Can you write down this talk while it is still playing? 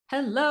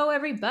Hello,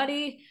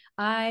 everybody.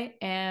 I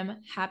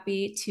am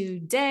happy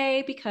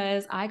today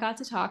because I got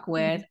to talk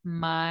with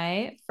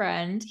my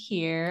friend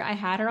here. I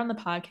had her on the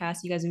podcast.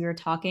 You guys, we were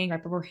talking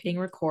right before hitting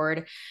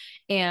record,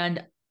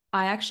 and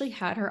I actually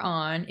had her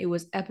on. It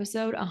was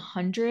episode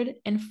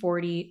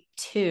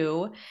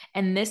 142,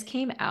 and this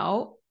came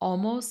out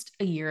almost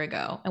a year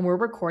ago. And we're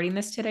recording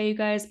this today, you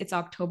guys. It's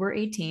October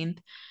 18th.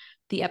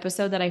 The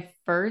episode that I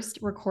first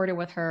recorded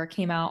with her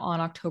came out on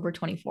October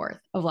 24th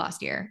of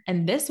last year.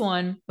 And this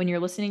one, when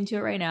you're listening to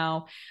it right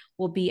now,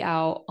 will be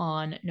out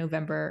on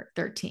November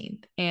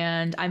 13th.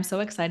 And I'm so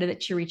excited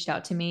that she reached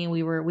out to me.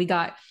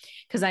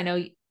 Because I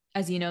know,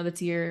 as you know,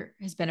 this year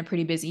has been a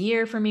pretty busy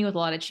year for me with a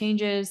lot of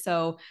changes.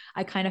 So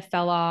I kind of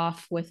fell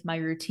off with my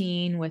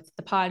routine, with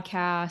the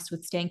podcast,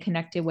 with staying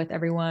connected with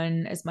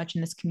everyone as much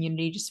in this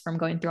community, just from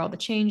going through all the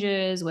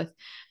changes with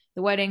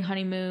the wedding,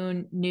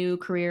 honeymoon, new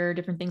career,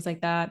 different things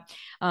like that.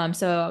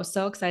 So I was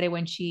so excited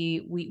when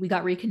we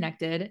got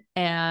reconnected,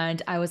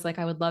 and I was like,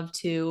 I would love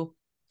to.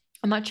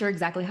 I'm not sure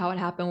exactly how it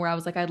happened, where I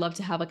was like, I'd love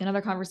to have like another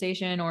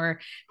conversation,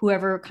 or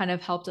whoever kind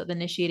of helped with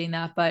initiating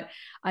that. But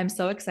I'm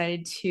so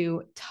excited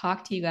to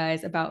talk to you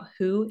guys about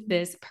who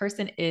this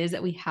person is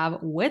that we have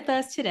with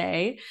us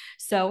today.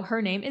 So her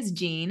name is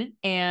Jean.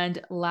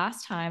 And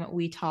last time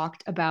we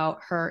talked about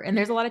her, and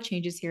there's a lot of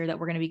changes here that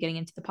we're going to be getting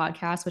into the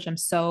podcast, which I'm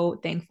so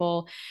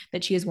thankful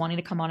that she is wanting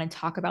to come on and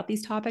talk about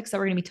these topics that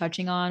we're going to be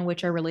touching on,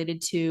 which are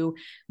related to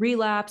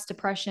relapse,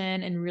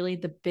 depression, and really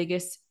the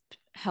biggest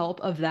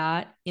help of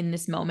that in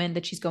this moment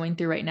that she's going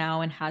through right now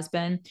and has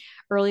been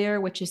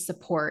earlier, which is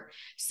support.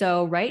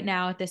 So right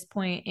now at this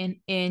point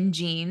in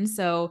Jean,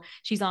 so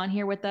she's on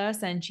here with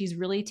us, and she's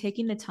really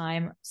taking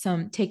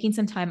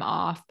some time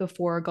off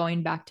before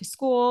going back to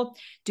school,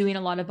 doing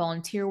a lot of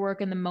volunteer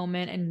work in the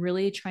moment, and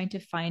really trying to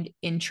find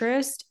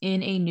interest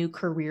in a new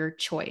career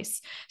choice.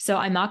 So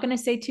I'm not going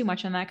to say too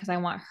much on that because I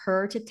want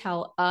her to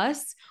tell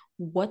us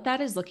what that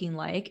is looking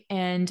like.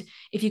 And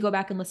if you go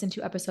back and listen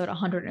to episode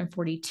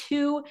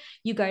 142,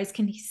 you guys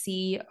can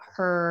see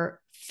her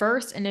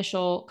first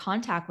initial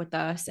contact with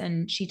us,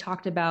 and she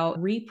talked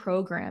about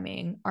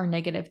reprogramming our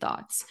negative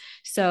thoughts.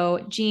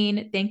 So,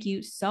 Jean, thank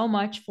you so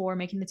much for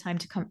making the time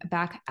to come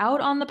back out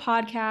on the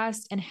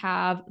podcast and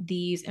have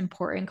these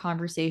important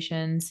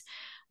conversations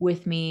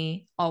with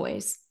me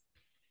always.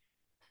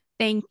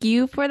 Thank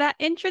you for that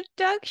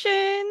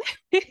introduction.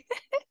 And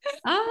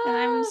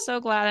I'm Ah, so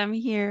glad I'm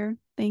here.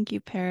 Thank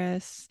you,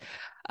 Paris.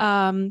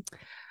 Um,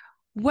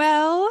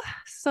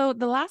 so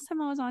the last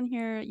time I was on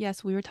here,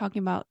 yes, we were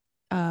talking about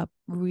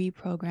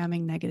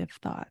reprogramming negative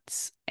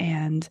thoughts.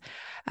 And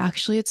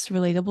actually it's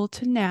relatable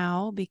to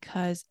now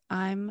because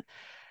I'm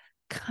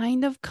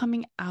kind of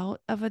coming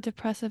out of a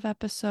depressive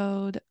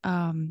episode.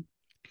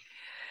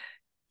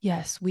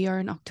 Yes, we are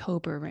in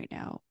October right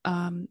now.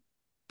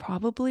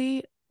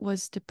 Probably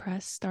was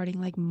depressed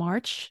starting like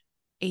March,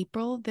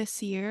 April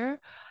this year.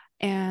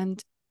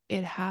 And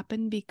it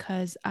happened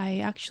because I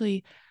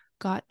actually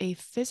got a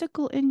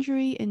physical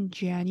injury in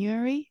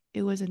January.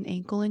 It was an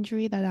ankle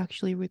injury that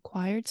actually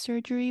required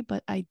surgery,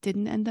 but I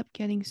didn't end up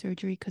getting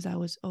surgery because I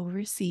was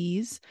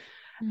overseas.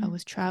 I mm,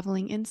 was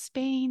traveling in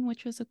Spain,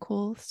 which was a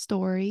cool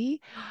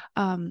story.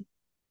 Um,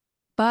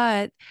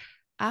 but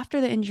after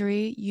the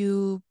injury,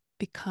 you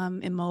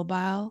become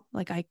immobile.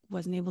 Like I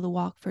wasn't able to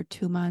walk for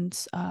 2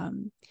 months.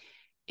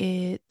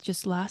 It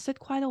just lasted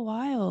quite a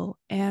while,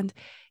 and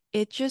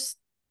it just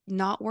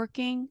not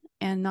working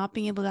and not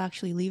being able to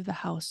actually leave the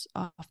house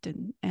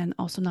often, and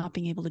also not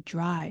being able to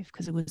drive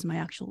because it was my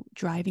actual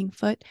driving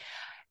foot.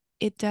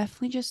 It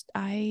definitely just,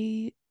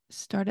 I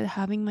started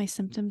having my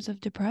symptoms of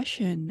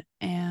depression,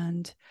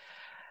 and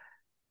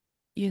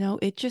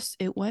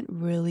it went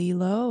really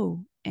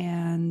low.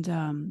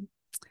 And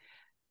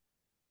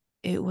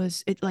it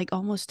like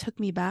almost took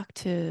me back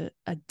to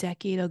a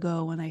decade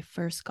ago when I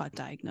first got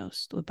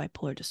diagnosed with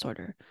bipolar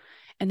disorder.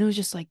 And it was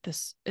just like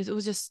it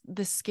was just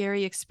this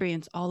scary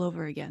experience all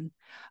over again.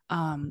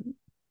 Um,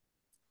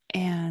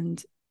 and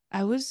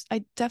I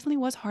definitely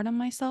was hard on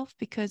myself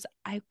because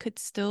I could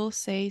still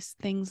say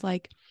things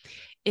like,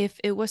 if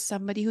it was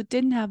somebody who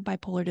didn't have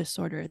bipolar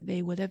disorder,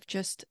 they would have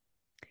just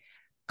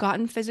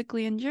gotten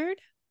physically injured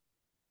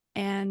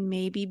and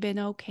maybe been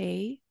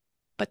okay.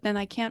 But then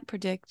I can't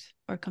predict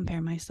or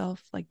compare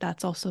myself. Like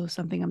that's also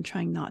something I'm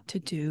trying not to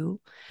do.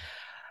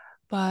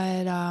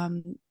 But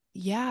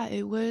yeah,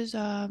 it was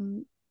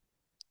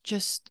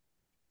just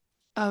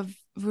a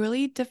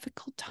really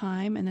difficult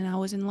time. And then I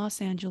was in Los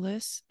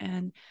Angeles,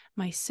 and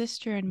my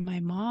sister and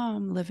my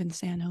mom live in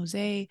San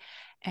Jose,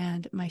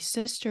 and my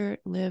sister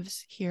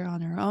lives here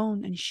on her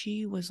own. And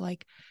she was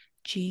like,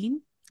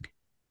 Jean,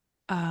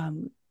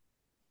 um,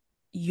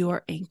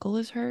 your ankle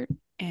is hurt.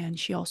 And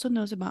she also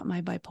knows about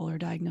my bipolar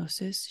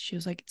diagnosis. She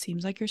was like, it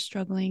seems like you're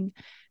struggling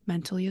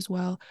mentally as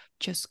well.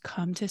 Just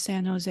come to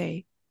San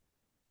Jose.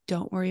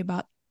 Don't worry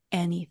about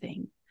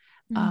anything.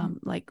 mm,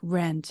 Like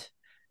rent,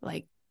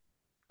 like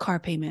car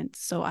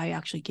payments. So I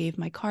actually gave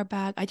my car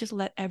back. I just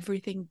let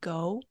everything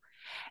go.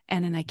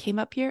 And then I came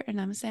up here,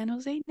 and I'm in San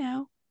Jose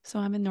now. So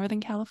I'm in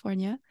Northern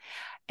California,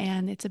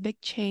 and it's a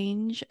big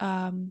change.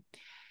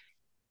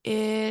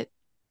 It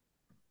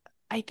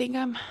I think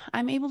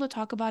I'm able to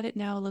talk about it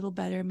now a little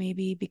better,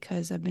 maybe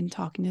because I've been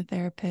talking to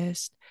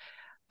therapists,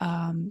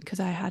 because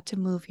I had to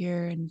move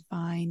here and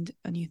find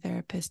a new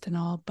therapist and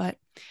all. But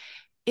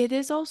it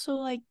is also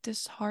like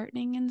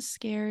disheartening and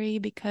scary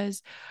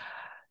because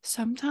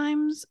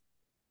sometimes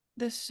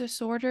this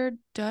disorder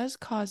does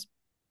cause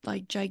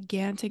like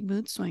gigantic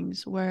mood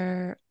swings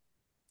where,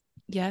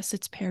 yes,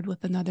 it's paired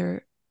with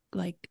another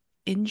like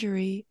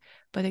injury,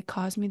 but it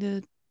caused me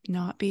to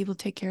not be able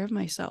to take care of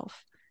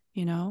myself,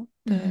 you know?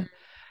 Mhm.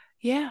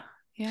 Yeah,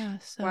 yeah.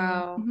 So,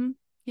 Wow.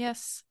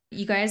 yes.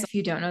 You guys, if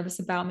you don't know this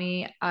about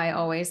me, I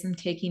always am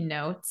taking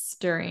notes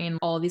during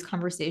all of these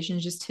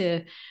conversations just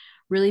to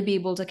really be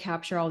able to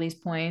capture all these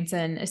points.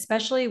 And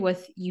especially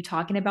with you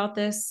talking about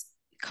this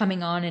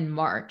coming on in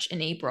March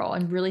and April,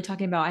 and really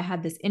talking about I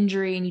had this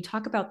injury, and you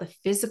talk about the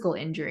physical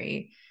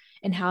injury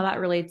and how that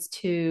relates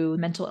to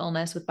mental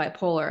illness with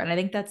bipolar. And I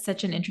think that's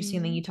such an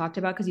interesting thing Mm-hmm. you talked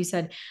about because you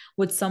said,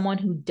 would someone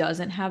who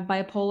doesn't have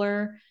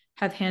bipolar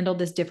have handled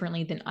this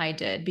differently than I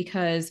did?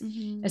 Because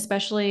Mm-hmm.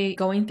 especially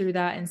going through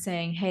that and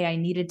saying, hey, I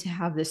needed to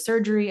have this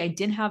surgery. I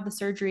didn't have the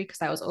surgery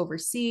because I was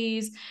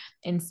overseas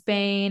in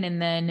Spain.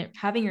 And then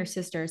having your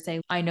sister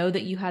say, I know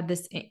that you had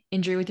this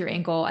injury with your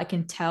ankle. I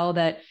can tell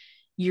that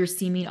you're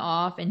seeming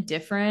off and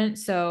different.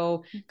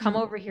 So come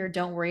Mm-hmm. over here.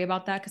 Don't worry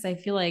about that. Cause I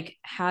feel like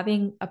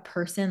having a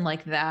person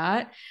like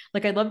that,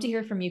 like I'd love to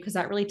hear from you because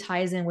that really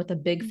ties in with a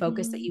big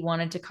focus that Mm-hmm. you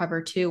wanted to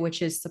cover too,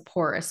 which is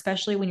support,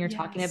 especially when you're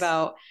talking Yes.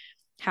 about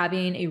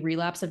having a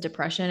relapse of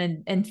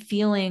depression and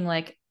feeling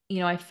like,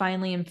 I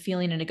finally am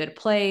feeling in a good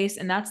place.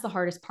 And that's the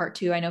hardest part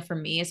too. I know for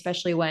me,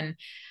 especially when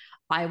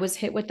I was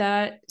hit with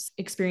that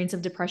experience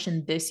of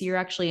depression this year,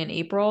 actually in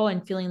April,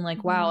 and feeling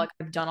like, wow, Mm-hmm. like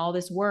I've done all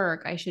this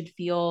work. I should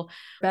feel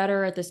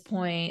better at this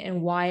point.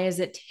 And why is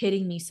it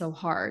hitting me so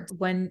hard?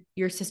 When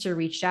your sister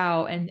reached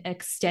out and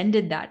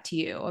extended that to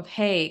you of,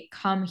 hey,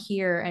 come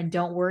here and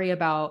don't worry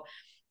about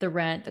the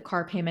rent, the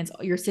car payments,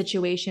 your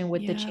situation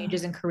with the Yeah.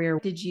 changes in career.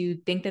 Did you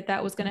think that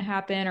that was going to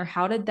happen, or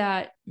how did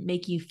that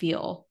make you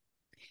feel?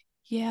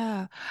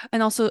 Yeah.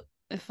 And also,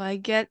 if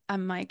I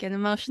might get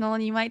emotional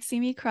and you might see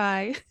me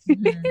cry.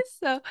 Mm-hmm.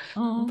 So,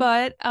 Oh.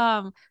 but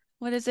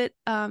what is it?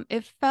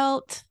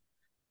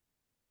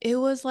 It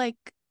was like,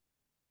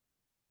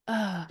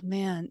 oh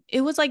man.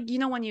 It was like,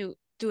 when you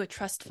do a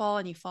trust fall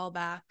and you fall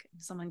back,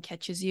 someone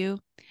catches you.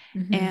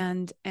 Mm-hmm.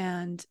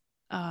 And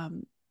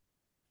um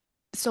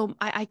so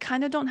I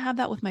kind of don't have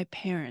that with my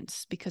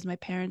parents because my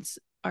parents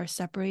are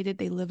separated.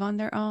 They live on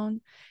their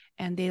own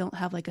and they don't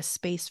have like a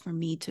space for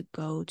me to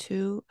go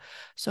to.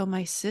 So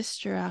my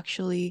sister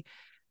actually,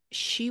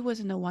 she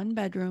was in a one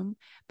bedroom,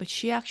 but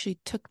she actually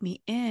took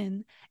me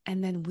in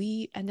and then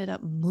we ended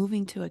up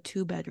moving to a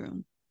two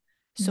bedroom.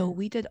 So Mm-hmm.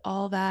 we did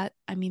all that.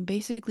 I mean,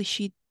 basically,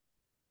 she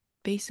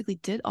basically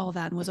did all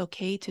that and was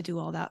okay to do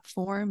all that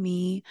for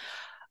me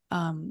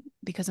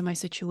because of my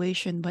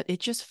situation. But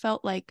it just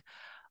felt like,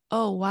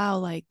 oh, wow,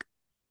 like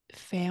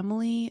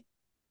family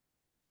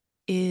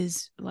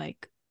is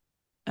like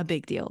a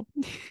big deal.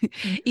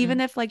 Mm-hmm.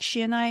 Even if like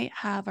she and I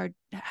have our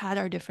had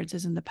our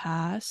differences in the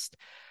past,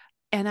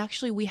 and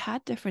actually we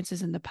had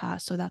differences in the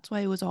past, so that's why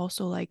it was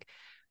also like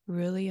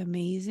really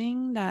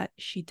amazing that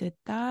she did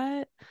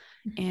that.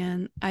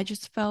 And I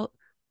just felt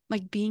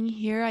like being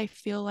here, I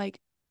feel like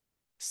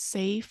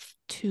safe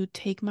to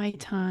take my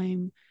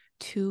time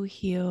to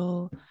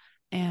heal.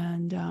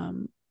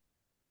 And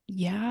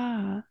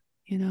yeah,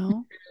 you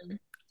know, Oh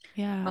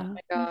yeah.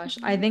 my gosh.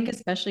 I Mm-hmm. think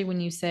especially when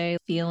you say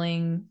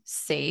feeling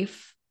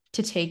safe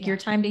to take your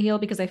Yeah. time to heal,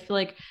 because I feel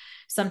like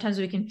sometimes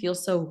we can feel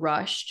so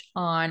rushed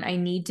on, I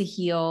need to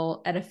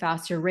heal at a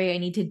faster rate. I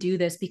need to do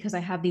this because I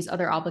have these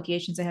other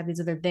obligations. I have these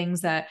other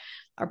things that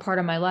are part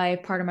of my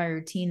life, part of my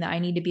routine that I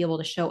need to be able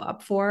to show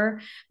up for.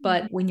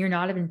 But Mm-hmm. when you're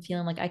not even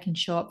feeling like I can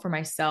show up for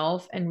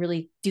myself and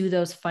really do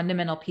those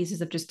fundamental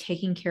pieces of just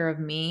taking care of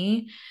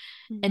me,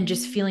 and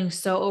just Mm-hmm. feeling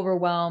so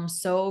overwhelmed,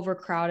 so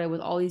overcrowded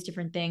with all these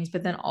different things.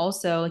 But then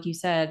also, like you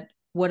said,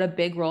 what a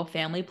big role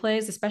family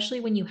plays, especially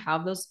when you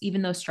have those,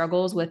 even those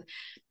struggles with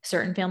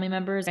certain family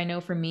members. I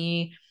know for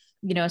me,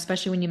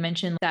 especially when you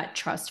mentioned that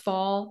trust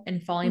fall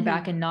and falling Mm-hmm.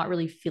 back and not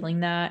really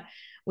feeling that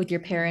with your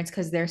Yeah. parents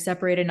because they're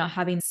separated, not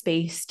having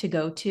space to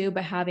go to,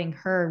 but having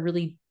her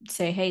really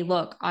say, hey,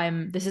 look,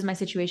 this is my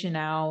situation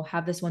now,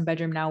 have this one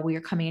bedroom now, we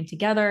are coming in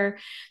together,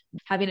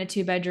 having a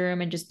two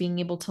bedroom and just being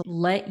able to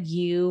let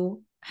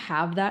you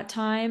have that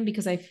time,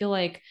 because I feel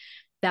like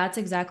that's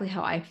exactly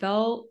how I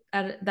felt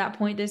at that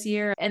point this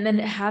year. And then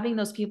having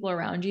those people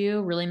around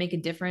you really make a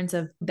difference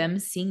of them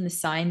seeing the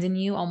signs in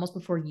you almost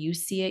before you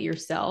see it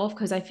yourself.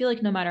 Cause I feel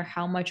like no matter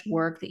how much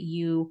work that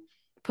you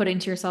put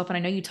into yourself, and I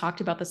know you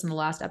talked about this in the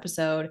last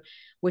episode,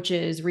 which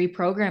is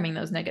reprogramming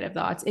those negative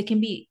thoughts, it can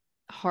be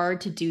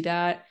hard to do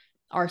that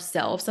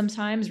ourselves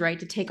sometimes, right?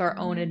 To take our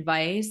own Mm-hmm.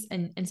 advice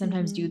and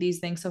sometimes do Mm-hmm. these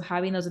things. So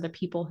having those other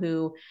people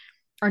who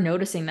are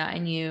noticing that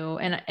in you,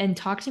 and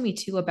talk to me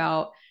too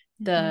about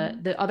the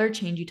Mm-hmm. the other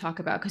change you talk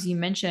about, because you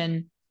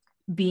mentioned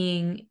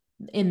being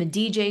in the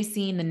DJ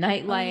scene, the Oh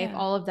nightlife, yeah.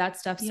 all of that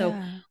stuff. So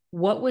Yeah.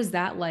 what was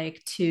that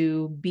like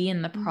to be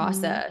in the Mm-hmm.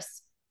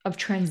 process? of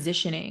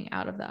transitioning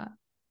out of that?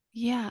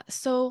 Yeah.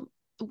 So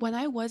when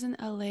I was in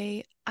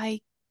LA,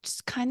 I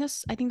just kind of,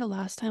 I think the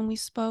last time we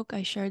spoke,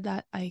 I shared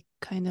that I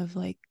kind of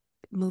like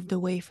moved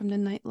away from the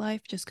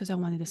nightlife just because I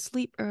wanted to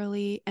sleep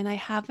early. And I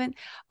haven't,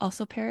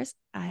 also, Paris,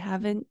 I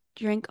haven't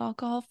drank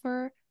alcohol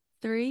for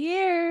 3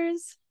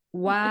 years.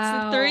 It's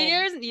the three Wow.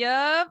 years.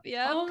 Yep.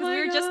 Yep. Oh Because we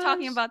my were just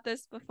talking gosh. about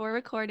this before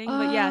recording.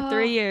 But yeah, Oh.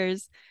 3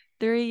 years.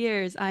 3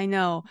 years. I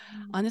know.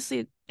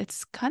 Honestly,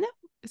 it's kind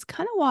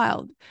of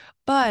wild.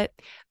 But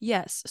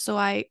yes, so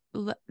I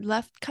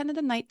left kind of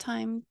the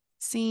nighttime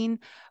scene,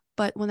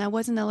 but when I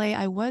was in LA,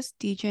 I was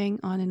DJing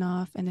on and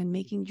off and then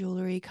making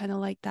jewelry, kind of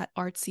like that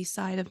artsy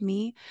side of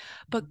me.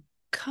 But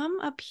come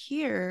up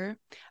here,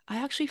 I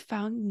actually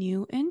found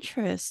new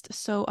interest.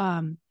 So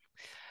I'm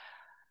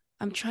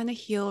trying to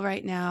heal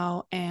right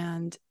now,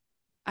 and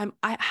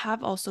I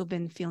have also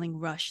been feeling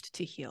rushed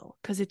to heal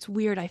because it's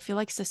weird. I feel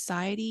like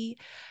society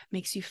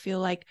makes you feel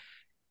like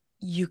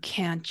you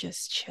can't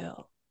just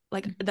chill.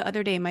 Like the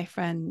other day, my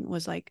friend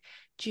was like,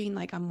 Jean,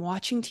 like I'm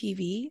watching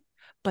TV,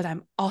 but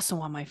I'm also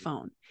on my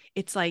phone.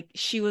 It's like,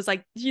 she was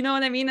like, you know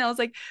what I mean? I was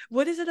like,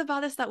 what is it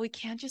about us that we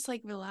can't just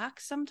like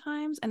relax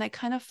sometimes? And I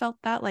kind of felt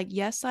that, like,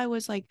 yes, I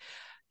was like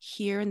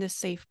here in this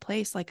safe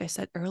place, like I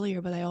said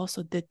earlier, but I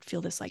also did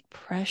feel this like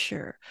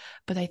pressure.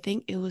 But I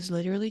think it was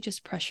literally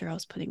just pressure I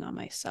was putting on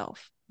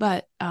myself.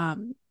 But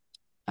um,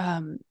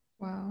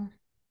 Wow.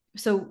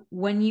 So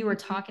when you were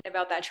mhm. talking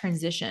about that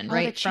transition, Oh, the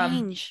right, from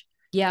change.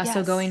 yeah,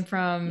 so going Yes.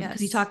 from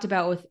because you Yes. talked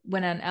about with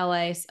when in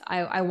LA,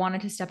 I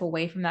wanted to step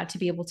away from that to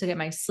be able to get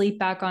my sleep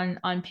back on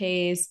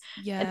pace.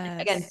 And then,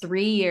 again, Yes.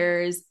 3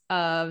 years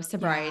of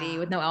sobriety Yeah.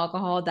 with no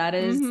alcohol, that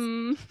is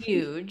Mm-hmm.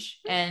 huge.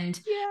 And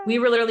Yeah. we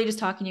were literally just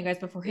talking, you guys,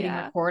 before hitting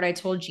Yeah. record. I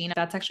told Gina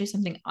that's actually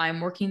something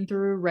I'm working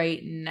through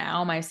right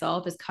now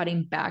myself, is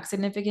cutting back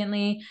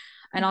significantly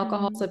and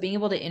alcohol. Mm-hmm. So being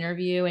able to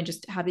interview and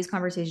just have these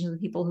conversations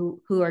with people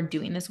who are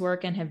doing this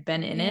work and have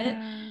been in it,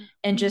 Yeah.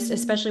 and just Mm-hmm.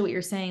 especially what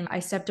you're saying, I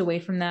stepped away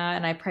from that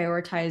and I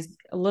prioritized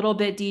a little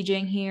bit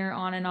DJing here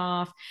on and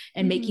off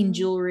and making Mm-hmm.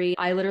 jewelry.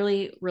 I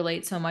literally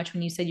relate so much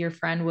when you said your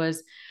friend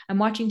was, I'm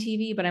watching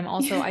TV, but I'm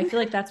also, I feel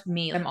like that's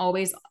me. I'm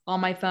always on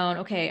my phone,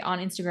 okay, on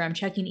Instagram,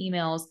 checking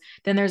emails.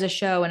 Then there's a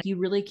show and you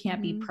really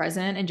can't be Mm-hmm.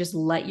 present and just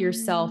let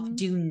yourself Mm-hmm.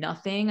 do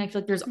nothing. I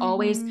feel like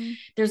Mm-hmm.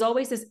 there's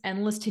always this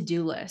endless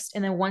to-do list.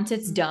 And then once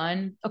it's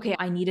done, okay,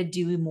 I need to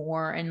do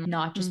more and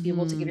not just be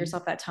able to give Mm-hmm.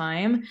 yourself that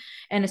time.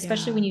 And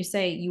especially when Yeah. you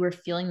say you were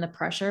feeling the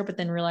pressure, but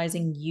then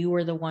realizing you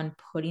were the one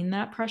putting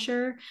that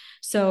pressure.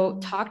 So, Mm-hmm.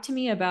 talk to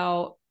me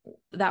about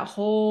that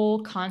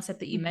whole concept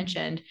that you Mm-hmm.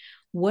 mentioned.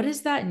 What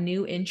is that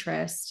new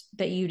interest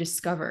that you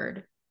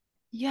discovered?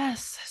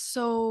 Yes.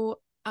 So,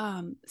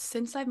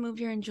 since I've moved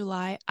here in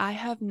July, I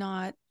have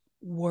not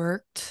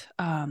worked.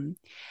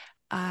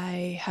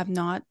 I have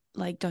not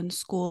like done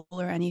school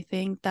or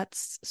anything.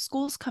 That's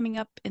school's coming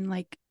up in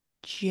like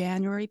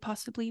January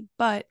possibly,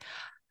 but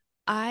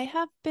I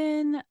have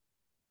been,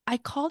 I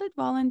called it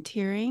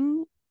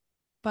volunteering,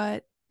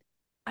 but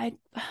I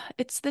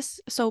it's this,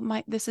 so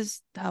my this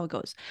is how it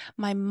goes.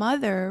 My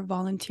mother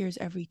volunteers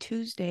every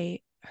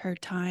Tuesday her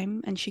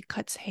time, and she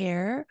cuts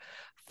hair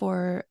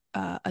for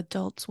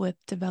adults with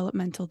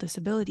developmental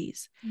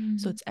disabilities.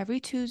 So Mm. it's every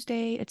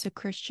Tuesday. It's a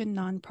Christian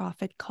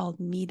nonprofit called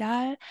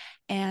Mida,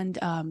 and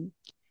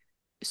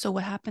so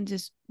what happens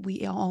is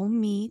we all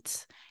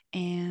meet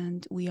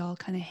and we all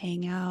kind of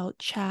hang out,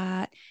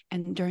 chat.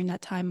 And during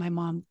that time, my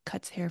mom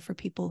cuts hair for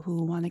people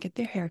who want to get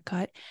their hair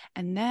cut.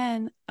 And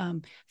then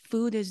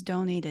food is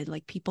donated,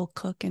 like people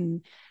cook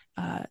and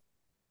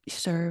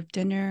serve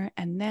dinner.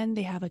 And then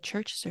they have a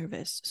church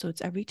service. So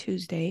it's every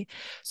Tuesday.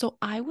 So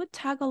I would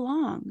tag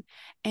along.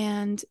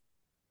 And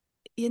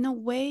in a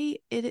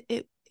way,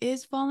 it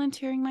is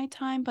volunteering my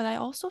time, but I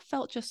also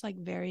felt just like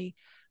very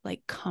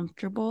like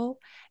comfortable,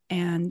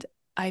 and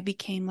I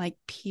became like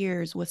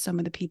peers with some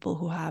of the people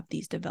who have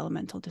these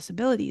developmental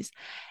disabilities,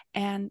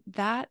 and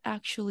that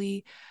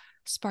actually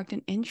sparked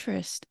an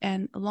interest.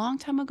 And a long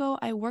time ago,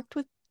 I worked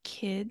with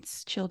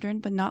children,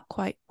 but not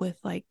quite with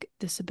like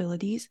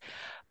disabilities.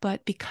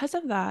 But because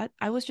of that,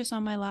 I was just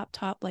on my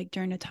laptop like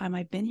during the time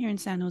I've been here in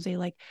San Jose,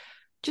 like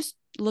just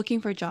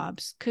looking for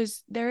jobs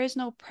because there is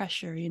no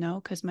pressure,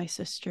 because my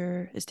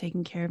sister is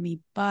taking care of me.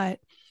 But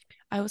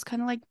I was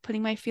kind of like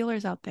putting my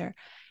feelers out there.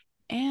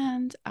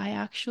 And I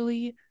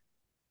actually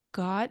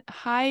got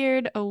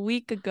hired a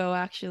week ago,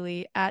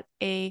 actually, at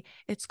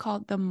it's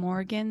called the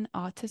Morgan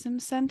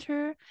Autism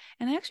Center.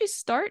 And I actually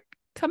start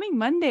coming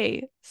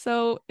Monday.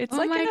 So it's Oh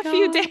like in my a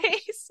few days.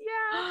 gosh.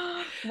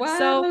 Yeah.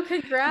 So, Wow,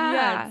 congrats.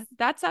 yeah,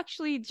 that's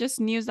actually just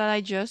news that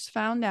I just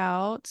found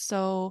out.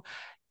 So,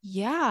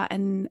 yeah.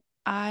 And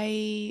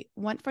I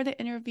went for the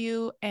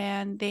interview,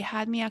 and they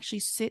had me actually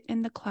sit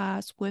in the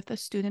class with a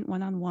student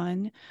one on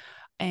one.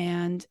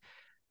 And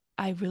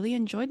I really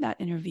enjoyed that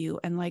interview.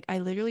 And like, I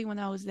literally, when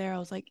I was there, I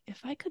was like,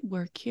 if I could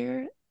work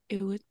here,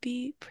 it would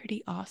be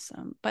pretty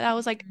awesome. But I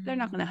was like, they're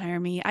not going to Mm. hire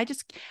me. I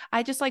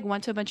just like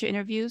went to a bunch of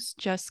interviews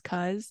just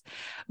cause,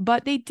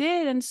 but they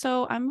did. And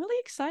so I'm really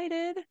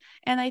excited.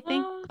 And I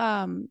think,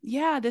 Oh,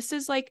 yeah,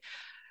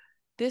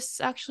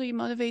 this actually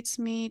motivates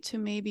me to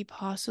maybe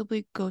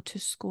possibly go to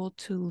school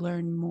to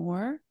learn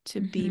more, to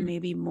be Mhm.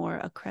 maybe more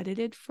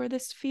accredited for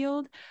this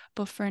field.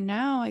 But for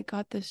now, I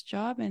got this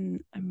job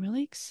and I'm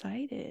really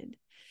excited.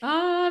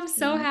 Oh, I'm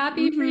so So,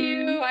 happy for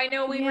you. I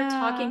know we were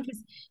talking yeah.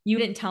 because you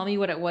didn't tell me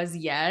what it was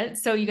yet.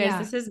 So, you guys, Yeah.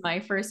 this is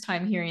my first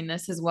time hearing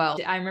this as well.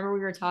 I remember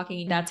we were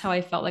talking. That's how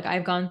I felt like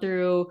I've gone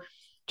through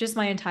just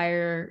my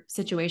entire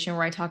situation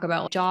where I talk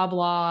about job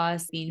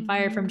loss, being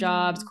fired from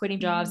jobs, Mm-hmm. quitting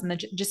jobs, Mm-hmm.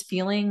 and then just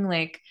feeling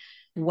like,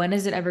 when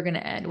is it ever going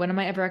to end? When am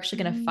I ever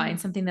actually going to Mm-hmm.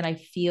 find something that I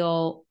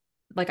feel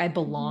like I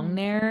belong Mm-hmm.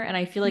 there? And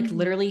I feel like Mm-hmm.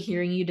 literally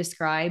hearing you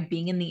describe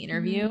being in the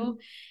interview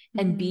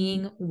and Mm-hmm.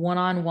 being one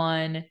on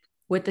one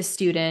with the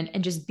student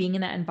and just being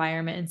in that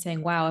environment and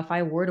saying, wow, if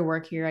I were to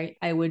work here,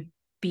 I would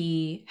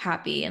be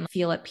happy and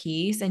feel at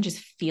peace and just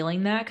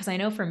feeling that. Cause I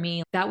know for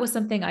me, that was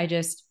something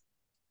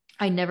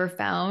I never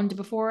found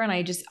before. And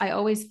I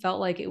always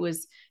felt like it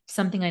was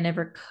something I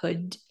never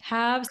could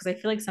have. Cause I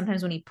feel like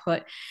sometimes when you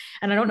put,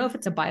 and I don't know if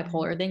it's a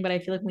bipolar thing, but I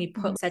feel like when we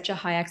put such a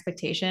high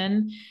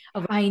expectation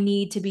of I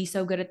need to be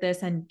so good at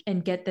this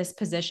and get this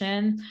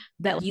position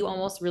that you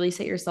almost really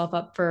set yourself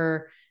up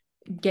for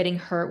getting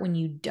hurt when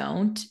you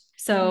don't.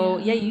 So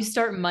yeah, you Yeah,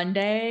 start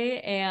Monday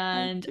I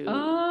and do.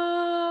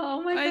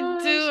 oh my I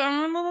do. gosh.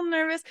 I'm a little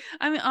nervous.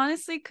 I mean,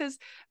 honestly, because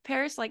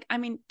Paris, like, I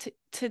mean,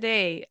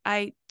 today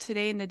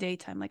in the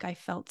daytime, like, I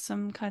felt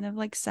some kind of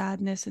like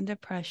sadness and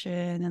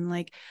depression, and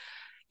like,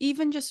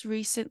 even just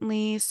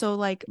recently. So,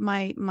 like,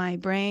 my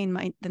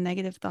brain, the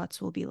negative thoughts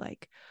will be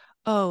like,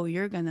 oh,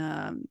 you're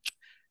gonna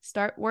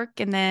start work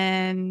and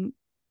then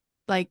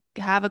like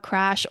have a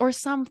crash or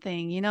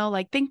something,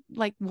 like think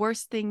like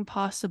worst thing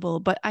possible.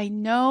 But I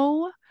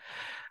know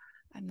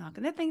I'm not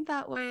gonna think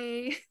that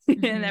way and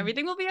Mhm.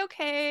 everything will be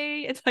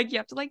okay. It's like you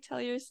have to like tell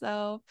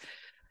yourself.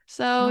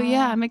 So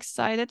yeah, Oh. I'm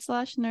excited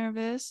slash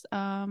nervous.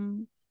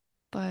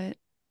 But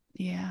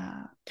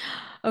yeah.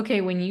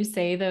 Okay, when you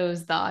say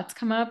those thoughts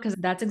come up, because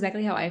that's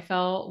exactly how I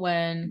felt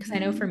when, because I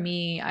know for Mhm.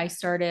 me, I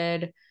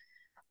started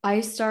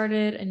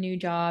a new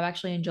job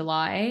actually in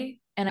July,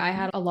 and I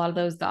had a lot of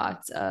those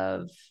thoughts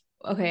of,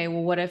 okay,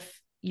 well, what if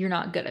you're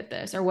not good at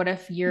this? Or what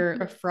if you're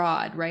a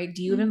fraud, right?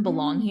 Do you even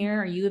belong Mhm.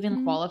 here? Are you even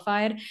Mhm.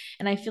 qualified?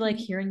 And I feel like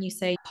Mhm. hearing you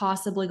say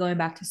possibly going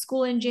back to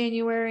school in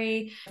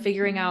January,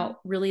 figuring Mhm. out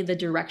really the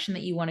direction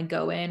that you want to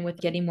go in with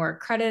getting more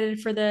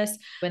accredited for this.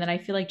 And then I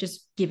feel like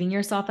just giving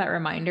yourself that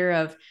reminder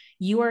of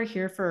you are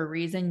here for a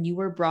reason. You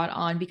were brought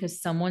on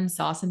because someone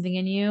saw something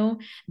in you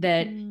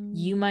that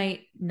you Mhm.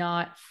 might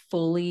not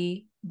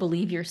fully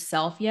believe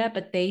yourself yet,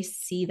 but they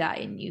see that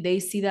in you. They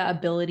see that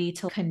ability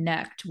to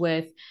connect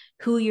with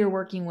who you're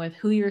working with,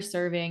 who you're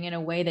serving in a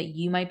way that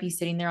you might be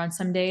sitting there on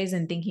some days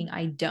and thinking,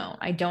 I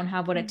don't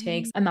have what it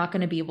takes. Mhm. I'm not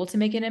going to be able to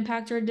make an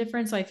impact or a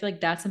difference. So I feel like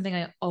that's something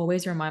I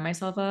always remind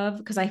myself of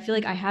because I feel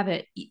like I have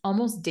it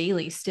almost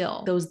daily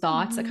still. Those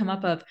thoughts that come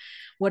up Mhm. of,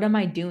 what am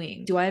I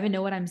doing? Do I even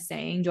know what I'm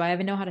saying? Do I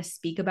even know how to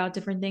speak about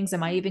different things?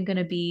 Am I even going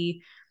to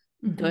be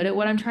good at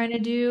what Mhm. I'm trying to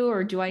do?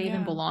 Or do I even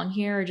Yeah. belong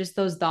here? Or just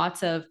those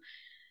thoughts of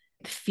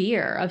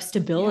fear of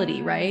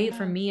stability, right?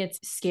 For Yeah. me, it's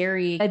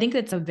scary. I think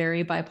it's a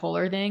very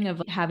bipolar thing of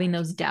having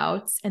those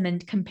doubts and then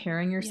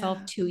comparing yourself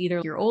Yeah. to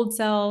either your old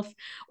self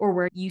or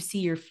where you see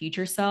your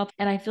future self.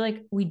 And I feel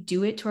like we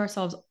do it to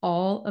ourselves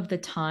all of the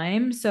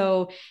time.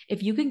 So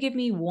if you can give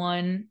me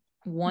one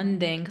Mhm.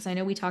 thing, because I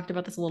know we talked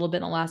about this a little bit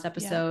in the last Yeah.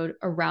 episode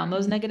around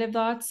those Mhm. negative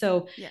thoughts.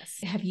 So Yes.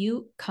 have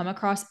you come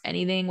across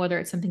anything, whether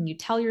it's something you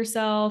tell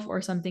yourself or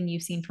something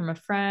you've seen from a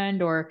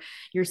friend or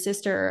your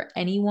sister or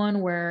anyone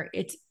where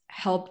it's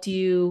helped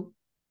you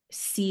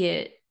see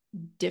it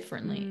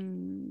differently?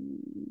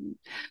 Mm.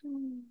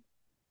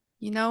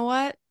 You know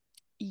what?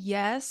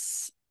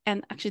 Yes.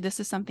 And actually,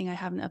 this is something I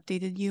haven't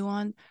updated you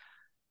on,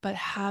 but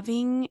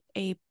having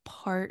a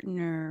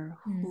partner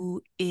Mm.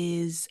 who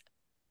is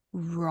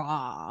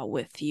raw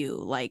with you,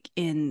 like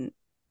in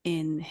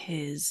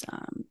his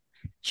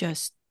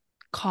just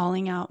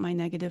calling out my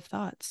negative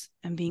thoughts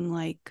and being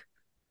like,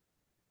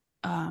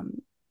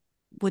 um,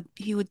 would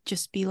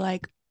just be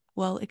like,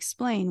 well,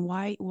 explain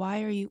why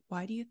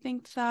do you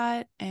think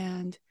that?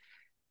 And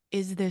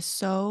is this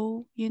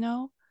so,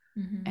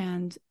 Mm-hmm.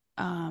 and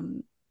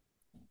um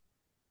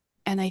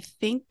and I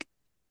think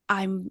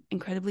I'm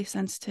incredibly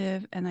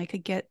sensitive and I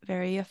could get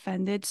very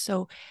offended.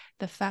 So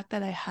the fact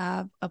that I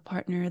have a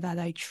partner that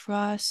I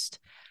trust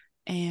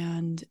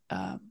and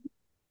I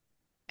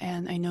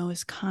know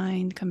is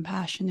kind,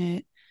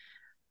 compassionate,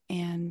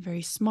 and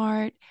very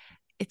smart,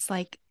 it's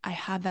like I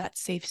have that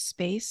safe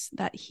space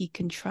that he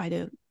can try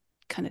to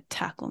kind of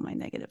tackle my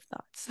negative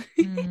thoughts.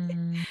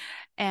 Mm.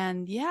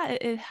 And yeah,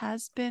 it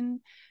has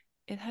been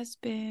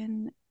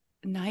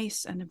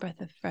nice and a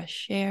breath of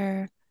fresh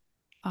air.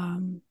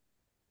 Um,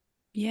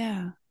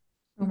 yeah.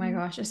 Oh my Mm-hmm.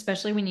 gosh,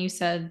 especially when you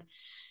said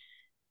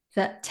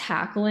that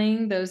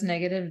tackling those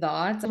negative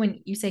thoughts,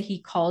 when you say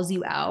he calls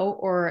you out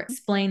or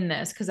explain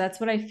this, because that's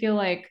what I feel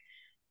like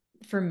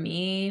for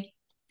me,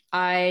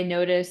 I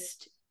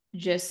noticed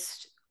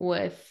just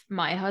with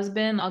my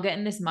husband, I'll get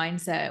in this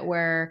mindset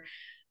where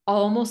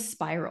almost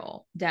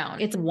spiral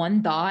down. It's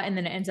one thought and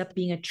then it ends up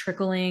being a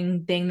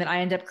trickling thing that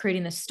I end up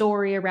creating a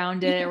story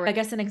around it. Or I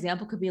guess an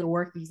example could be a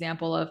work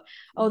example of,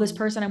 oh, this Mhm.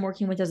 person I'm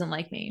working with doesn't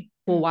like me.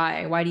 Well, Mhm.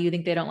 why? Why do you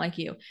think they don't like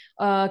you?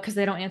 Because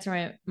they don't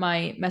answer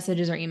my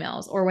messages or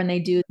emails. Or when they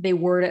do, they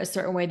word it a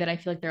certain way that I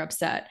feel like they're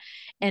upset.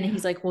 And Yeah.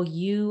 he's like, well,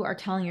 you are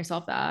telling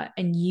yourself that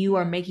and you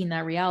are making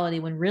that reality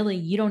when really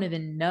you don't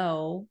even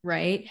know,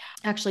 right? Yeah.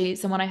 Actually,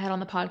 someone I had on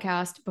the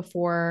podcast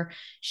before,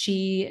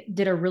 she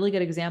did a really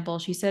good example.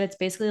 She said it's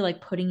basically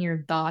like putting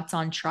your thoughts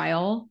on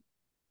trial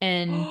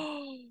and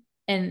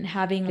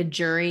having a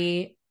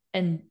jury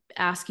and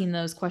asking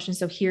those questions.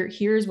 So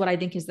here's what I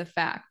think is the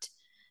fact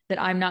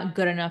that I'm not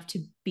good enough to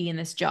be in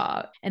this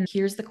job. And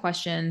here's the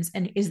questions.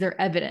 And is there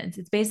evidence?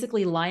 It's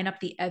basically line up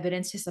the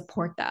evidence to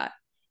support that.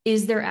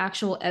 Is there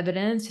actual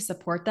evidence to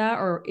support that?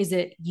 Or is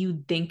it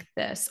you think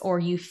this or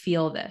you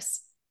feel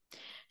this?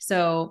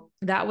 So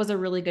that was a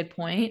really good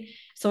point.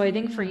 So I Oh,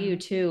 think for you yeah.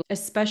 too,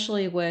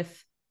 especially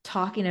with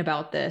talking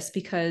about this,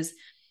 because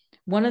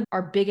one of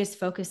our biggest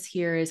focus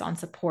here is on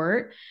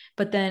support,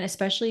 but then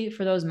especially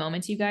for those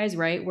moments, you guys,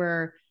 right,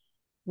 where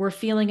we're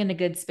feeling in a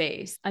good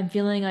space. I'm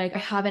feeling like I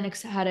haven't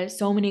had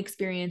so many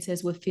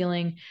experiences with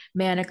feeling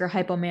manic or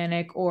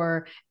hypomanic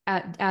or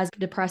as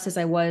depressed as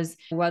I was,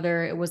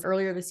 whether it was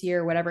earlier this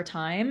year or whatever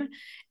time.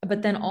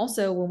 But then Mhm.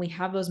 also when we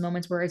have those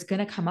moments where it's going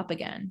to come up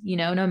again,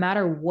 no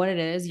matter what it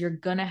is, you're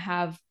going to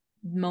have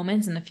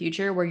moments in the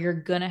future where you're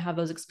going to have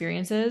those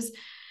experiences.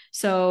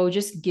 So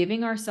just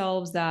giving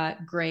ourselves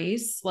that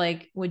grace,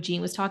 like what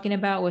Jean was talking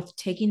about, with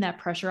taking that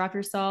pressure off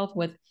yourself,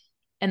 with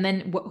and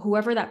then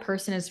whoever that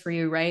person is for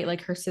you, right?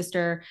 Like her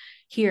sister,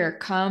 here,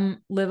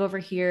 come live over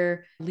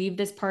here, leave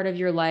this part of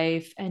your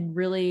life, and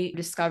really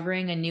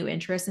discovering a new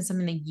interest in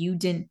something that you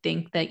didn't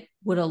think that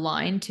would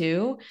align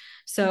to.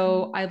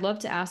 So Mhm. I'd love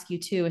to ask you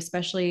too,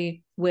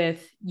 especially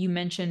with you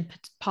mentioned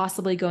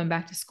possibly going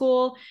back to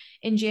school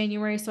in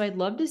January. So I'd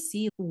love to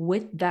see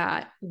with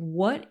that,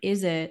 what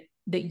is it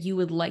that you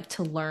would like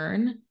to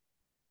learn?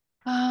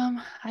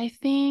 I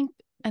think,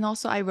 and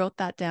also I wrote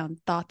that down.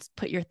 Thoughts,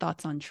 put your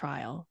thoughts on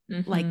trial.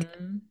 Like,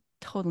 Mm-hmm.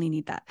 totally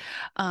need that.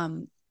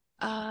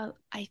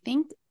 I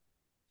think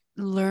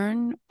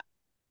learn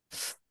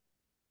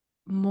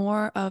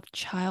more of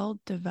child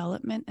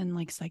development and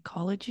like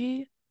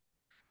psychology.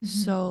 Mm-hmm.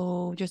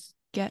 So just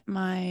get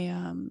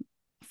my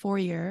 4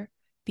 year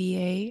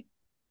BA,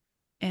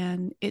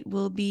 and it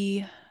will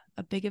be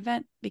a big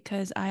event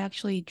because I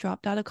actually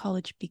dropped out of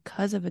college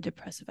because of a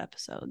depressive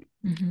episode.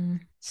 Mm-hmm.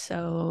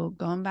 So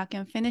going back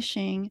and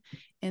finishing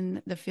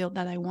in the field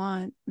that I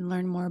want and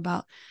learn more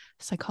about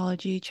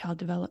psychology, child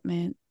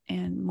development,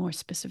 and more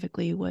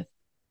specifically with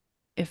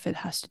if it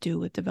has to do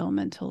with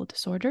developmental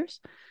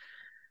disorders.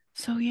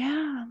 So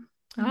yeah.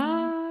 Mhm.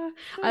 Ah,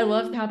 I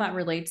love how that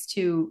relates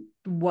to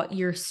what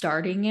you're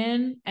starting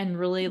in and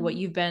really what Mhm.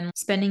 you've been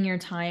spending your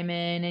time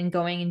in and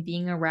going and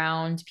being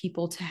around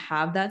people to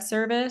have that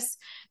service.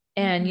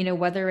 And, Mhm.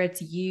 whether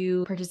it's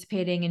you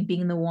participating and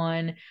being the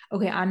one,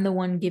 okay, I'm the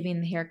one giving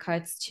the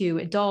haircuts to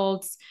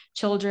adults,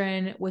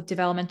 children with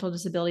developmental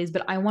disabilities,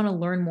 but I want to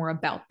learn more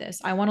about this.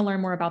 I want to learn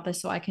more about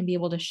this so I can be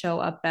able to show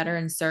up better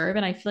and serve.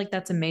 And I feel like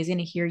that's amazing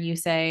to hear you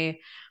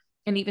say,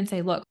 and even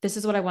say, look, this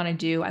is what I want to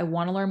do. I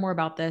want to learn more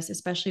about this,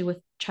 especially with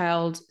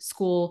child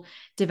school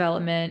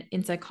development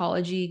in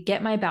psychology,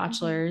 get my Mhm.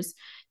 bachelor's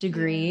Yeah.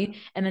 degree,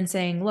 and then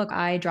saying, look,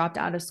 I dropped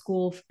out of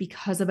school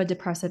because of a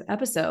depressive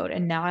episode.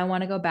 And now I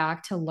want to go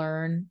back to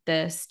learn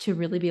this to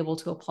really be able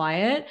to apply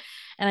it.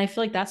 And I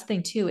feel like that's the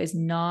thing too, is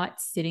not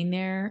sitting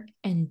there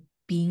and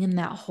being in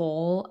that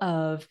hole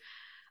of,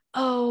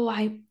 oh,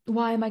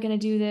 why am I going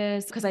to do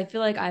this? Because I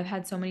feel like I've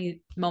had so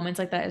many moments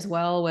like that as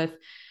well with,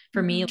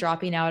 for me, Mhm.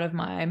 dropping out of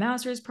my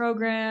master's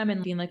program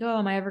and being like, oh,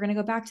 am I ever going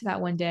to go back to that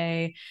one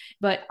day?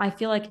 But I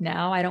feel like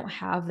now I don't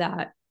have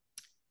that.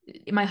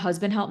 My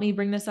husband helped me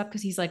bring this up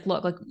because he's like,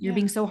 look, you're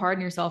being Yeah. so hard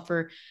on yourself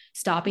for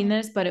stopping Yeah.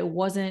 this, but it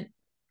wasn't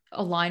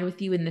aligned with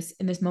you in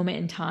this moment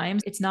in time.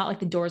 It's not like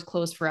the doors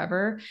closed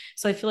forever.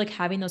 So I feel like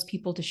having those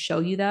people to show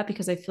you that,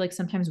 because I feel like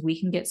sometimes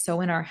we can get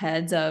so in our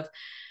heads of,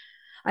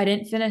 I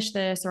didn't finish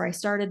this or I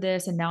started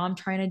this and now I'm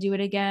trying to do it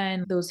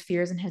again, those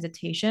fears and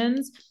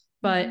hesitations.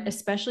 But Mhm.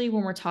 especially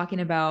when we're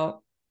talking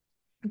about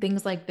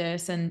things like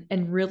this and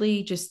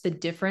really just the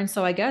difference.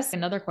 So I guess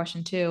another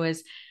question too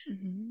is,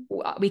 Mhm.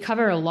 we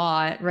cover a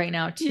lot right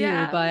now too,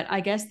 Yeah. but I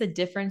guess the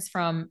difference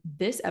from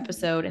this Mhm.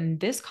 episode and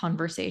this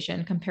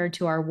conversation compared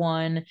to our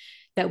one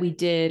that we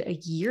did a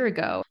year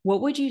ago,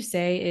 what would you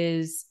say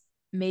is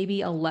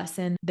maybe a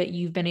lesson that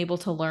you've been able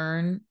to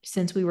learn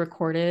since we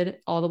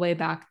recorded all the way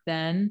back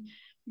then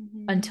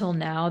Mhm. until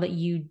now that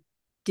you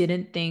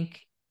didn't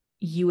think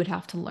you would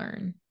have to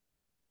learn?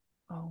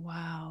 Oh,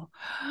 wow.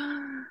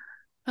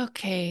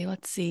 Okay,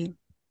 let's see.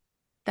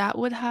 That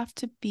would have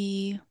to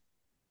be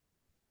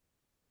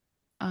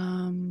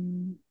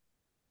um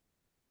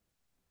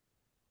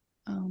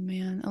oh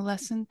man, a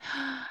lesson.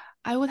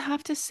 I would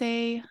have to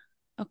say,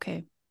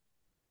 okay,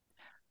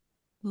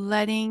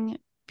 letting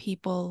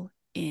people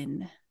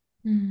in.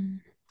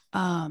 Mm.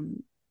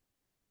 Um,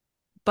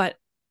 but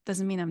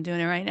Doesn't mean I'm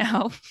doing it right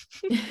now.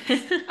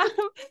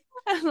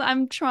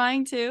 I'm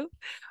trying to,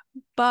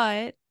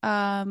 but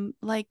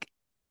like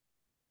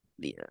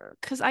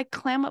because I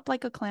clam up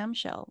like a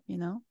clamshell,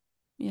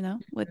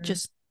 with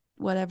just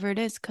whatever it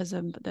is because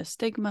of the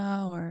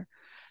stigma or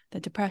the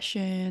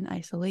depression,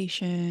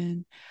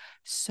 isolation.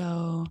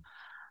 So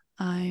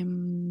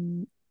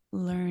I'm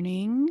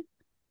learning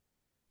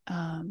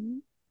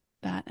um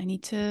that I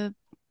need to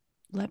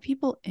let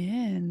people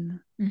in.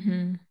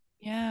 Mm-hmm.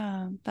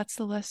 Yeah, that's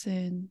the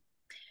lesson.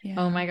 Oh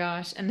Yeah. my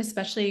gosh. And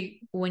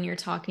especially when you're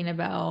talking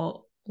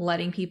about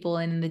letting people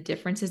in, the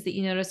differences that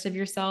you noticed of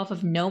yourself,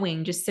 of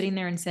knowing, just sitting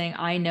there and saying,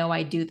 I know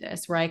I do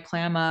this, where I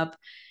clam up,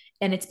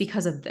 and it's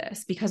because of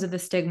this, because of the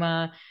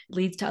stigma,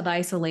 leads to the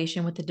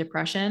isolation with the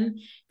depression.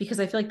 Because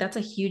I feel like that's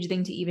a huge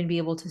thing to even be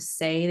able to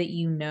say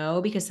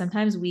that, because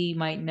sometimes we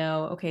might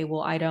know, okay,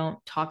 well, I don't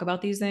talk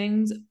about these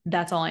things.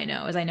 That's all I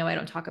know, is I know I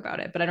don't talk about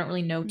it, but I don't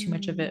really know too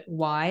much of Mm-hmm. it.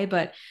 Why?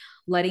 But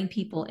letting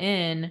people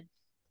in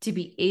to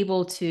be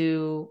able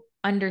to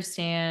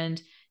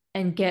understand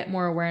and get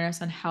more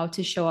awareness on how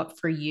to show up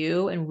for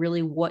you and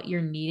really what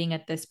you're needing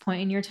at this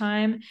point in your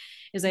time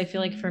is, I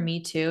feel like, for Mm-hmm.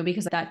 me too,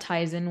 because that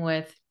ties in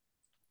with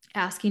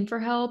asking for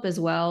help as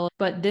well.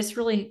 But this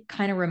really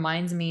kind of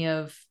reminds me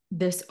of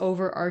this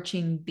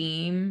overarching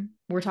theme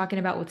we're talking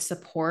about with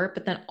support,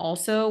 but then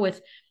also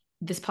with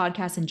this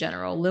podcast in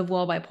general, Live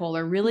Well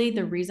Bipolar. Really,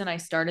 the Mm-hmm. reason I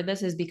started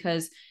this is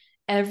because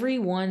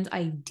everyone's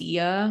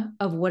idea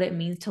of what it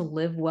means to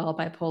live well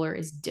bipolar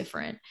is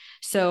different.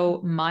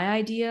 So, my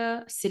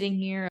idea sitting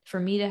here for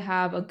me to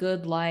have a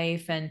good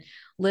life and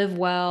live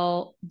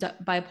well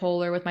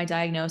bipolar with my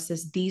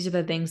diagnosis, these are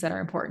the things that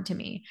are important to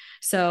me.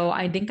 So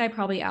I think I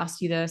probably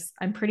asked you this.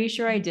 I'm pretty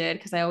sure I did,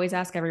 because I always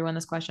ask everyone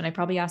this question. I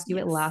probably asked you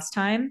it Yes. last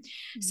time.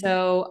 Mm-hmm.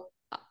 So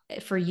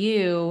for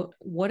you,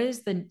 what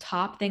is the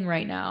top thing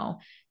right now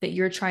that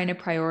you're trying to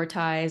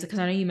prioritize? Because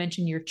I know you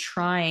mentioned you're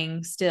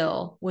trying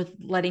still with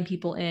letting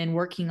people in,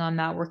 working on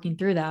that, working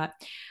through that.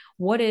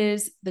 What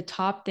is the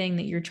top thing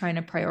that you're trying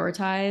to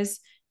prioritize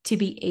to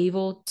be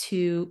able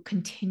to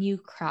continue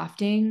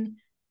crafting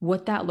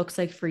what that looks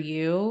like for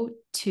you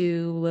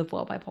to live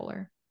well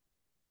bipolar?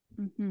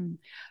 Mm-hmm.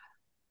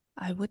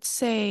 I would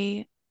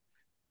say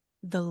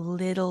the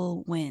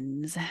little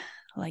wins,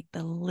 like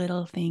the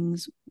little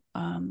things,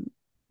 um,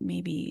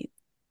 maybe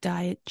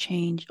diet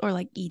change or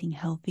like eating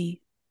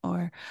healthy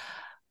or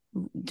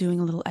doing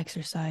a little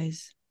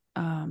exercise,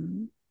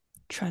 um,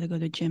 try to go to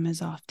the gym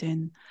as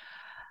often.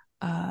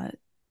 Uh,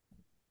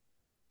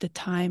 the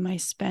time I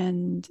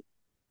spend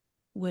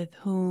with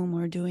whom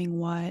or doing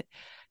what,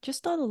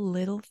 just all the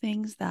little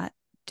things that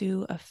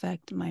do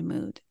affect my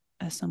mood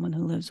as someone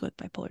who lives with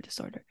bipolar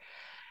disorder.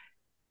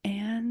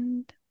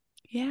 And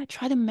yeah,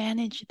 try to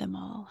manage them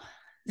all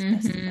as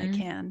best as I Mm-hmm.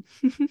 can.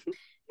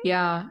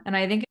 Yeah. And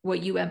I think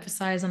what you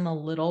emphasize on the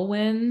little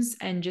wins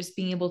and just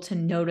being able to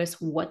notice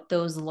what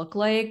those look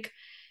like,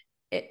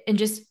 and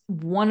just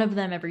one of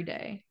them every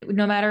day,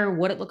 no matter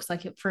what it looks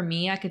like. For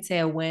me, I could say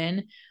a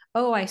win.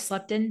 Oh, I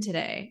slept in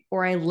today,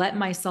 or I let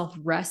myself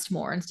rest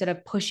more instead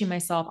of pushing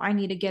myself. I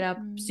need to get up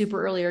super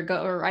Mm-hmm. early, or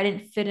go, or I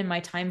didn't fit in my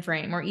time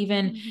frame, or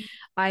even Mm-hmm.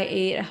 I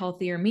ate a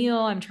healthier meal.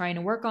 I'm trying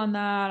to work on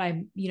that.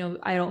 I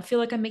don't feel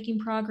like I'm making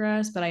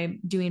progress, but I'm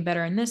doing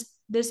better in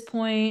this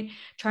point,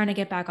 trying to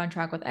get back on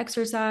track with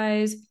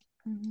exercise.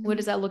 What Mm-hmm.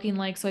 is that looking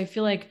like? So I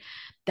feel like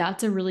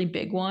that's a really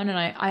big one. And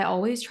I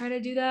always try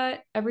to do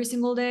that every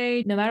single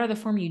day, no matter the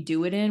form you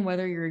do it in,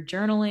 whether you're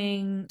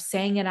journaling,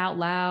 saying it out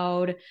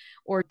loud,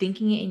 or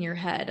thinking it in your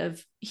head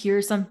of,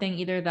 here's something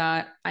either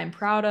that I'm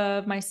proud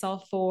of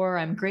myself for,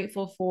 I'm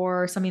grateful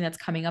for, something that's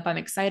coming up I'm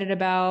excited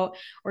about,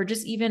 or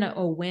just even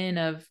a win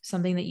of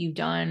something that you've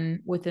done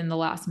within the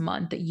last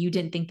month that you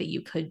didn't think that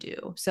you could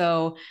do.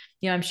 So,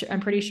 I'm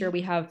pretty sure Mm-hmm.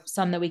 we have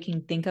some that we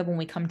can think of when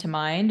we come to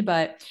mind,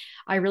 but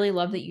I really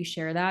love that you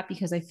share that,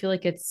 because I feel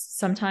like it's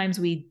sometimes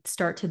we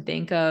start to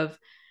think of,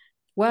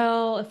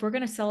 well, if we're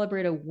going to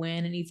celebrate a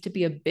win, it needs to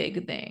be a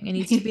big thing. It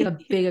needs to be a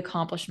big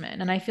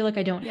accomplishment. And I feel like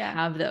I don't Yeah.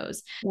 have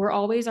those. We're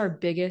always our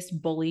biggest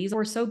bullies.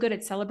 We're so good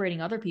at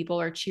celebrating other people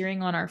or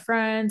cheering on our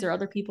friends or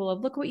other people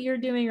of, look what you're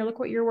doing or look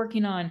what you're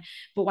working on.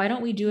 But why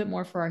don't we do it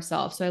more for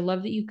ourselves? So I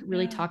love that you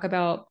really Yeah. talk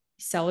about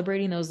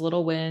celebrating those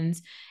little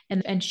wins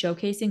and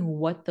showcasing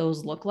what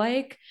those look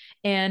like.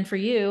 And for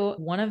you,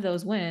 one of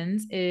those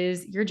wins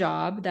is your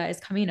job that is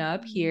coming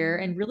up here,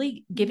 Mm. and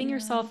really giving Yeah.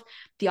 yourself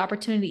the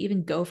opportunity to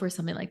even go for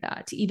something like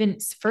that, to even,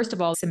 first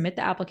of all, submit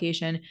the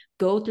application,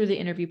 go through the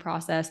interview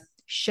process,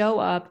 show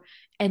up,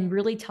 and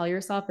really tell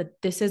yourself that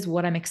this is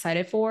what I'm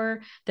excited for,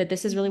 that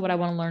this is really what I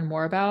Mm-hmm. want to learn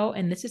more about.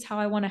 And this is how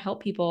I want to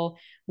help people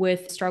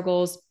with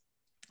struggles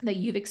that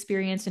you've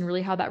experienced, and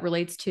really how that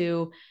relates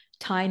to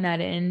tying that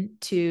in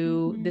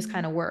to this Mm-hmm.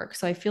 kind of work.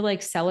 So I feel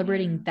like Yeah.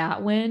 celebrating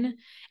that win,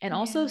 and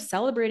also Yeah.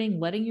 celebrating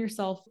letting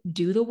yourself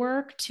do the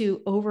work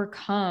to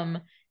overcome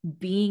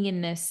being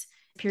in this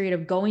period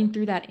of going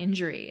through that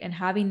injury and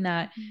having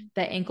that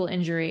ankle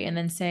injury, and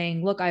then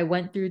saying, look, I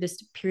went through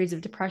this periods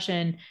of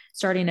depression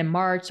starting in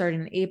March,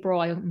 starting in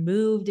April, I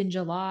moved in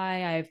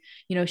July,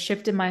 I've,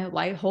 shifted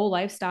my whole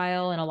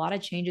lifestyle, and a lot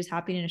of changes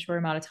happening in a short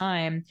amount of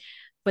time,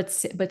 but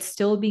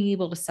still being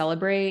able to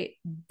celebrate,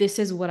 this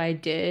is what I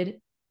did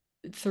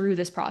through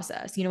this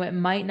process. It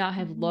might not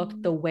have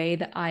looked the way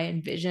that I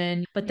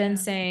envisioned, but then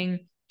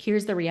saying,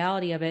 here's the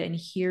reality of it, and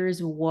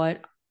here's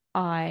what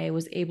I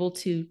was able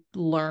to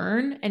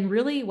learn. And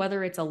really,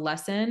 whether it's a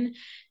lesson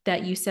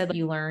that you said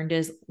you learned,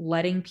 is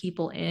letting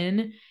people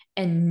in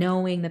and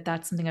knowing that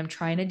that's something I'm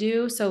trying to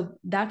do. So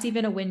that's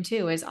even a win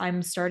too, is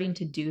I'm starting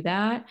to do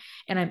that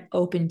and I'm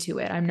open to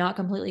it. I'm not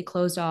completely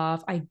closed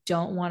off. I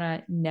don't want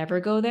to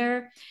never go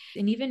there.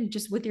 And even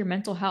just with your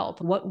mental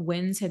health, what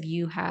wins have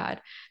you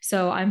had?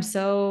 So I'm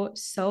so,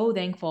 so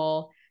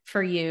thankful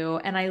for you.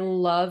 And I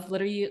love,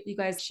 literally, you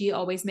guys, she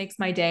always makes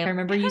my day. I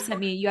remember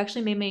you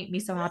actually made me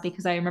so happy,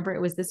 because I remember it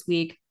was this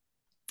week.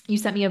 You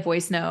sent me a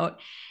voice note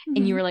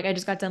and you were like, I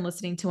just got done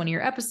listening to one of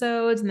your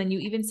episodes. And then you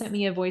even sent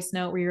me a voice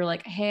note where you're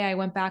like, hey, I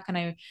went back and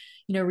I,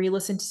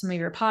 re-listened to some of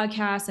your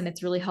podcasts, and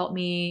it's really helped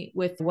me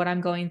with what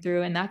I'm going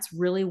through. And that's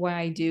really why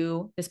I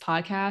do this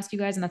podcast, you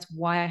guys. And that's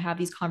why I have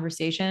these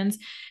conversations,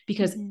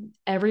 because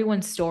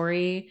everyone's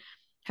story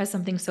has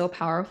something so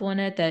powerful in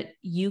it that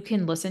you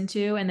can listen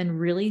to and then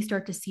really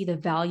start to see the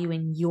value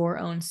in your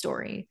own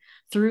story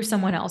through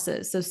someone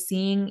else's. So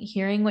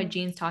hearing what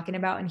Jean's talking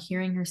about and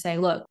hearing her say,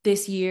 look,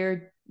 this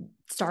year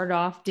started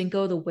off, didn't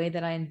go the way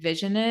that I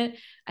envisioned it.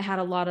 I had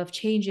a lot of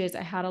changes.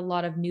 I had a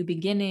lot of new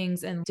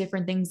beginnings and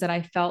different things that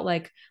I felt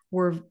like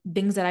were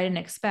things that I didn't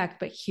expect,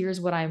 but here's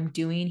what I'm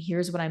doing.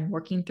 Here's what I'm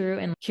working through.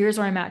 And here's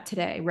where I'm at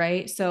today.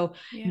 Right. So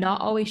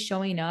not always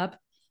showing up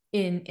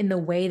in the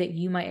way that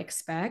you might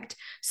expect.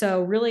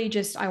 So really,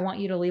 just I want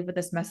you to leave with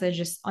this message,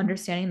 just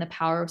understanding the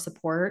power of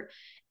support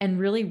and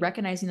really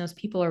recognizing those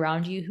people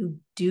around you who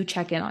do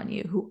check in on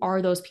you, who are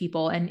those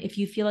people. And if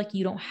you feel like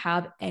you don't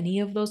have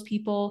any of those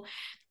people,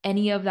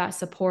 any of that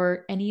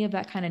support, any of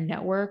that kind of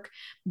network,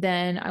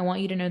 then I want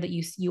you to know that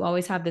you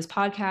always have this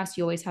podcast,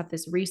 you always have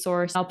this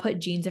resource. I'll put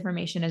Jean's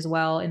information as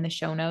well in the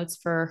show notes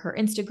for her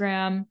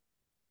Instagram,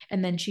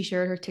 and then she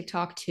shared her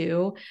TikTok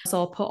too. So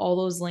I'll put all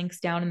those links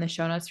down in the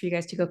show notes for you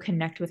guys to go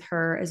connect with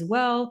her as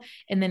well.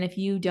 And then if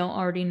you don't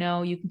already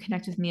know, you can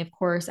connect with me, of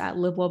course, at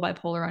Live Well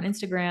Bipolar on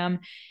Instagram.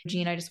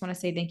 Jean, I just want to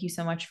say thank you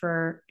so much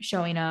for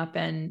showing up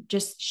and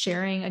just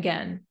sharing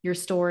again your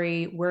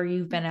story, where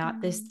you've been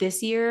at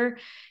this year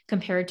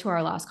compared to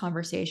our last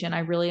conversation.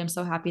 I really am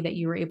so happy that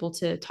you were able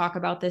to talk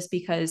about this,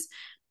 because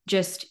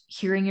just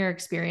hearing your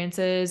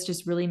experiences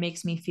just really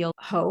makes me feel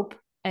hope,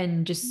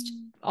 and just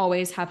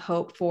always have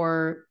hope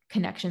for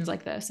connections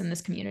like this in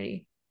this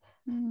community.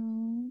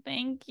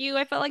 Thank you.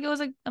 I felt like it was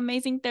an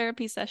amazing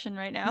therapy session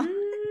right now.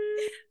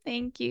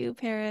 Thank you,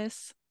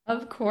 Paris.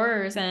 Of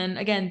course. And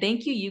again,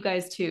 thank you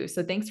guys too.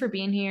 So thanks for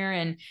being here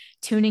and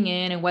tuning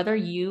in. And whether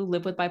you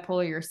live with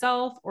bipolar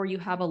yourself or you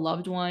have a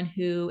loved one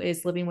who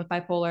is living with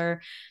bipolar,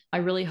 I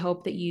really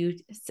hope that you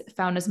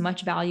found as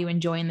much value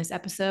enjoying this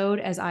episode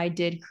as I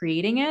did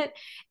creating it.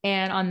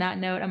 And on that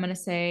note, I'm going to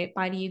say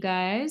bye to you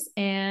guys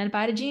and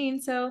bye to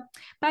Jean. So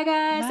bye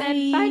guys,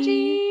 and bye Bye.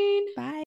 Jean. Bye.